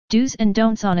Do's and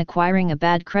don'ts on acquiring a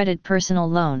bad credit personal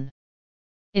loan.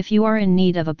 If you are in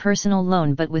need of a personal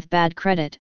loan but with bad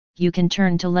credit, you can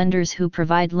turn to lenders who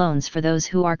provide loans for those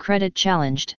who are credit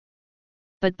challenged.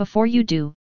 But before you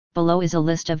do, below is a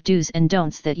list of do's and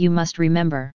don'ts that you must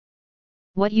remember.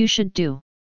 What you should do.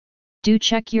 Do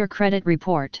check your credit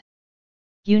report.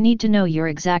 You need to know your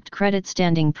exact credit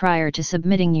standing prior to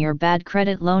submitting your bad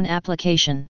credit loan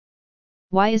application.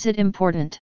 Why is it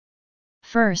important?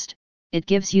 First, it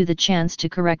gives you the chance to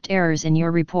correct errors in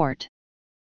your report.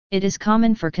 It is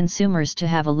common for consumers to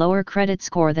have a lower credit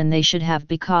score than they should have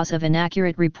because of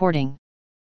inaccurate reporting.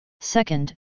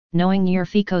 Second, knowing your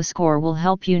FICO score will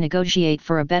help you negotiate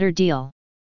for a better deal.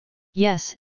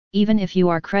 Yes, even if you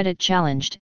are credit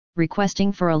challenged,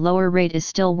 requesting for a lower rate is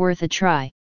still worth a try.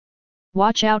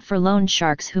 Watch out for loan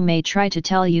sharks who may try to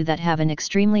tell you that have an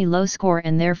extremely low score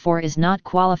and therefore is not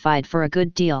qualified for a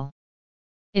good deal.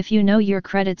 If you know your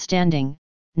credit standing,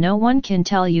 no one can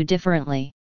tell you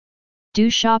differently. Do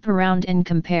shop around and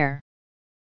compare.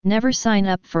 Never sign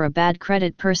up for a bad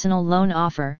credit personal loan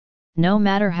offer, no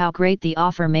matter how great the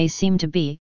offer may seem to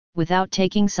be, without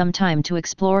taking some time to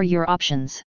explore your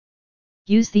options.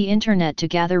 Use the internet to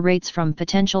gather rates from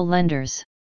potential lenders.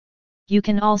 You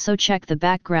can also check the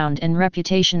background and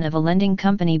reputation of a lending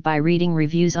company by reading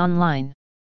reviews online.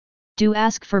 Do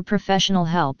ask for professional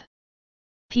help.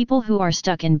 People who are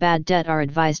stuck in bad debt are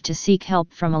advised to seek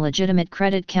help from a legitimate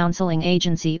credit counseling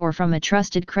agency or from a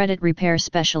trusted credit repair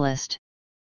specialist.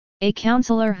 A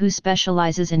counselor who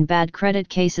specializes in bad credit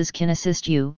cases can assist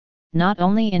you, not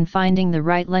only in finding the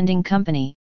right lending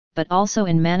company, but also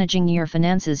in managing your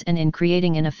finances and in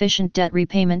creating an efficient debt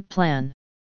repayment plan.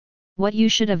 What you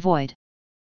should avoid.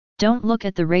 Don't look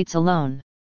at the rates alone.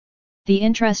 The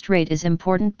interest rate is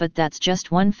important, but that's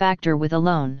just one factor with a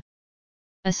loan.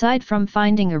 Aside from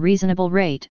finding a reasonable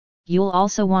rate, you'll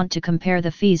also want to compare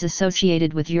the fees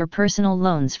associated with your personal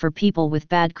loans for people with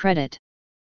bad credit.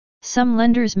 Some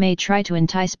lenders may try to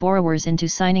entice borrowers into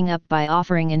signing up by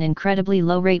offering an incredibly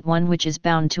low rate, one which is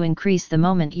bound to increase the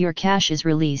moment your cash is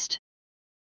released.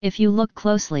 If you look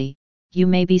closely, you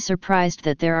may be surprised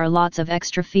that there are lots of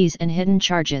extra fees and hidden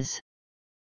charges.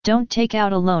 Don't take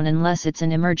out a loan unless it's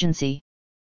an emergency.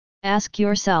 Ask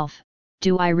yourself,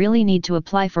 do I really need to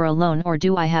apply for a loan or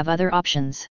do I have other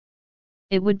options?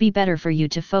 It would be better for you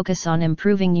to focus on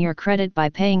improving your credit by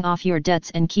paying off your debts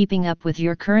and keeping up with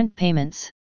your current payments.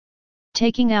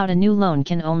 Taking out a new loan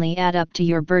can only add up to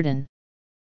your burden.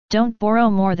 Don't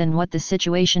borrow more than what the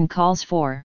situation calls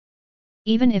for.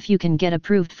 Even if you can get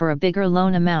approved for a bigger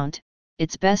loan amount,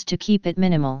 it's best to keep it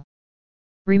minimal.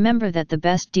 Remember that the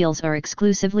best deals are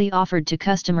exclusively offered to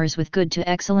customers with good to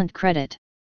excellent credit.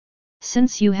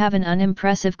 Since you have an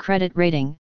unimpressive credit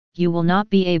rating, you will not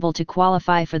be able to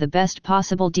qualify for the best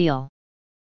possible deal.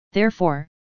 Therefore,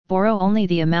 borrow only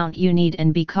the amount you need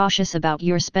and be cautious about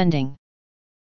your spending.